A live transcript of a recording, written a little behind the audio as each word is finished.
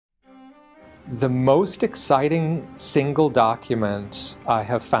The most exciting single document I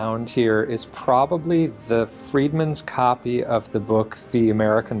have found here is probably the Friedman's copy of the book The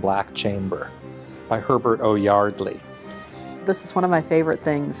American Black Chamber by Herbert O. Yardley. This is one of my favorite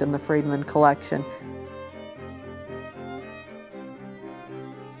things in the Friedman collection.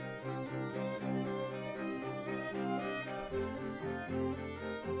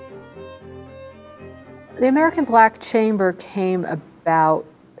 The American Black Chamber came about,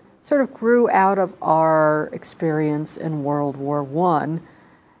 sort of grew out of our experience in World War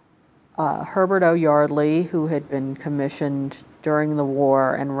I. Herbert O. Yardley, who had been commissioned during the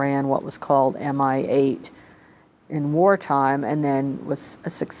war and ran what was called MI8 in wartime, and then was a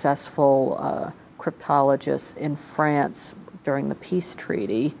successful cryptologist in France during the peace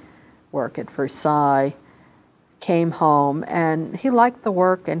treaty work at Versailles, came home, and he liked the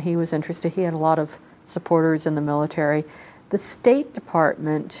work and he was interested. He had a lot of supporters in the military. The State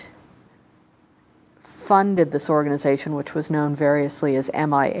Department funded this organization, which was known variously as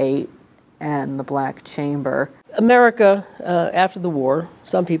MI8 and the Black Chamber. America, after the war,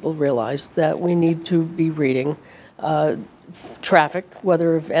 some people realized that we need to be reading traffic,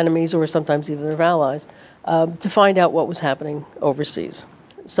 whether of enemies or sometimes even of allies, to find out what was happening overseas.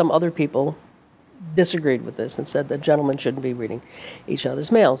 Some other people disagreed with this and said that gentlemen shouldn't be reading each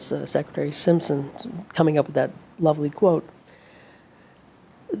other's mails. Secretary Simpson coming up with that lovely quote.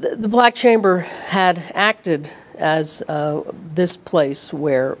 The Black Chamber had acted as this place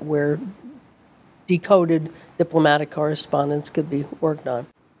where decoded diplomatic correspondence could be worked on.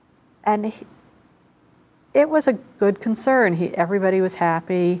 And it was a good concern. Everybody was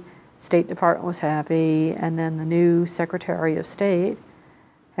happy, State Department was happy, and then the new Secretary of State,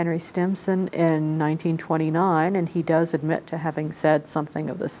 Henry Stimson, in 1929, and he does admit to having said something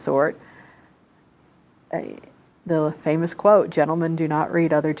of this sort, the famous quote, "Gentlemen do not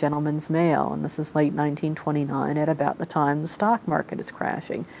read other gentlemen's mail," and this is late 1929 at about the time the stock market is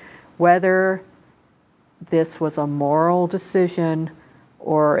crashing. Whether this was a moral decision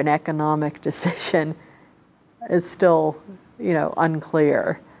or an economic decision is still,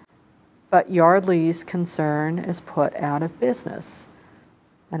 unclear. But Yardley's concern is put out of business.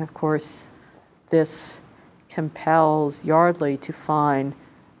 And of course, this compels Yardley to find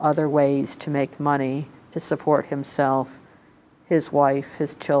other ways to make money to support himself, his wife,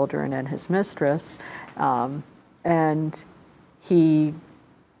 his children, and his mistress. And he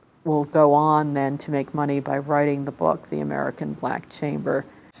will go on then to make money by writing the book, The American Black Chamber.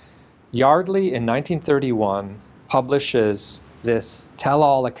 Yardley in 1931 publishes this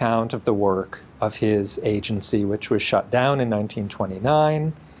tell-all account of the work of his agency, which was shut down in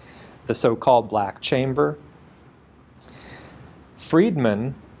 1929, the so-called Black Chamber.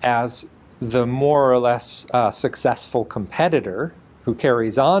 Friedman, as the more or less successful competitor who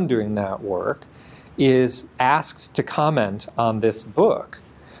carries on doing that work, is asked to comment on this book,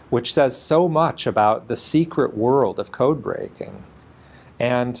 which says so much about the secret world of code breaking,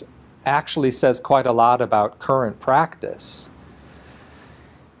 and actually says quite a lot about current practice.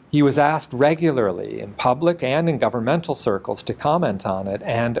 He was asked regularly in public and in governmental circles to comment on it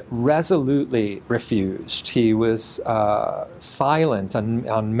and resolutely refused. He was silent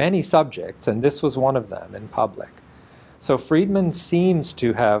on many subjects, and this was one of them in public. So Friedman seems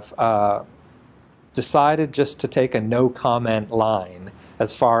to have decided just to take a no-comment line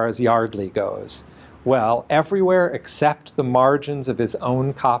as far as Yardley goes. Well, everywhere except the margins of his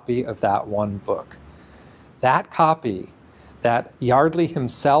own copy of that one book. That copy that Yardley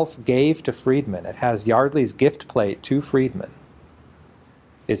himself gave to Friedman, it has Yardley's gift plate to Friedman,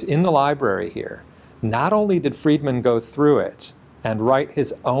 is in the library here. Not only did Friedman go through it and write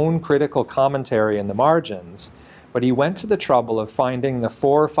his own critical commentary in the margins, but he went to the trouble of finding the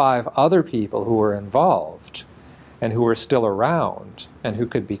 4 or 5 other people who were involved and who were still around and who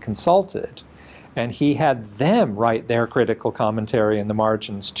could be consulted. And he had them write their critical commentary in the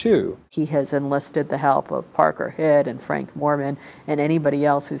margins too. He has enlisted the help of Parker Hitt and Frank Moorman and anybody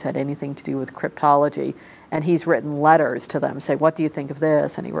else who's had anything to do with cryptology. And he's written letters to them, say, what do you think of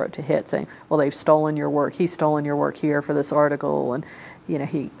this? And he wrote to Hitt saying, well, they've stolen your work. He's stolen your work here for this article. And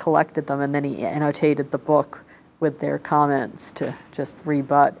he collected them, and then he annotated the book with their comments to just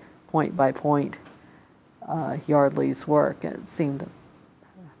rebut point by point Yardley's work. It seemed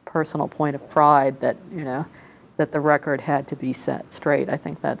personal point of pride that, that the record had to be set straight. I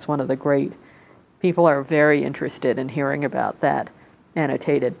think that's one of the great, people are very interested in hearing about that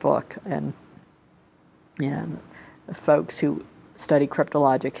annotated book. And the folks who study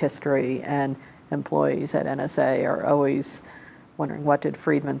cryptologic history and employees at NSA are always wondering, what did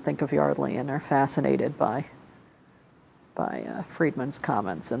Friedman think of Yardley? And are fascinated by Friedman's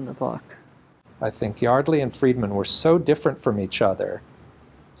comments in the book. I think Yardley and Friedman were so different from each other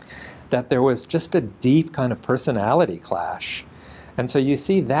that there was just a deep kind of personality clash. And so you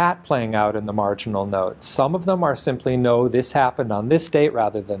see that playing out in the marginal notes. Some of them are simply, no, this happened on this date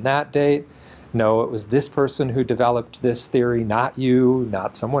rather than that date. No, it was this person who developed this theory, not you,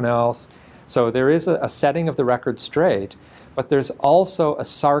 not someone else. So there is a setting of the record straight, but there's also a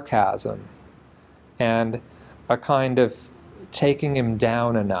sarcasm and a kind of taking him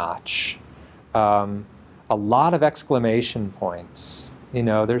down a notch. A lot of exclamation points. You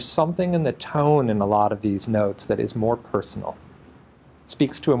know, there's something in the tone in a lot of these notes that is more personal.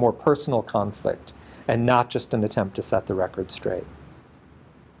 Speaks to a more personal conflict and not just an attempt to set the record straight.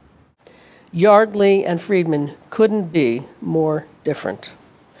 Yardley and Friedman couldn't be more different.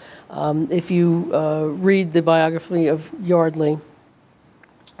 If you read the biography of Yardley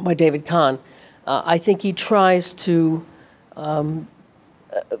by David Kahn, I think he tries to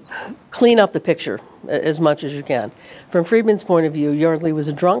clean up the picture as much as you can. From Friedman's point of view, Yardley was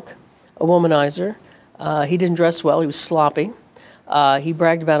a drunk, a womanizer. He didn't dress well. He was sloppy. He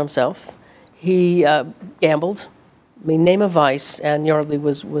bragged about himself. He gambled. I mean, name a vice, and Yardley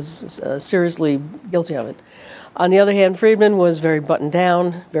was seriously guilty of it. On the other hand, Friedman was very buttoned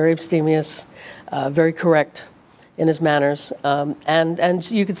down, very abstemious, very correct in his manners,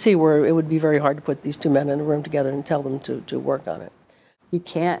 and you could see where it would be very hard to put these two men in a room together and tell them to work on it.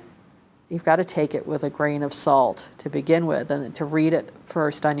 You've got to take it with a grain of salt to begin with, and to read it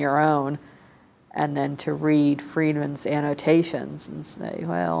first on your own, and then to read Friedman's annotations and say,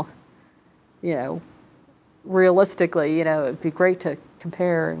 well, you know, realistically, you know, it'd be great to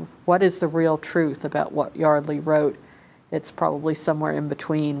compare what is the real truth about what Yardley wrote. It's probably somewhere in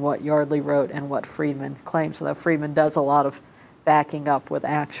between what Yardley wrote and what Friedman claims, although Friedman does a lot of backing up with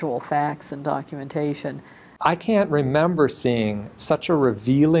actual facts and documentation. I can't remember seeing such a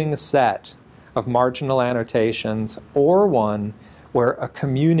revealing set of marginal annotations or one where a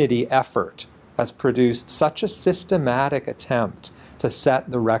community effort has produced such a systematic attempt to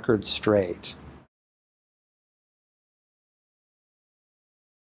set the record straight.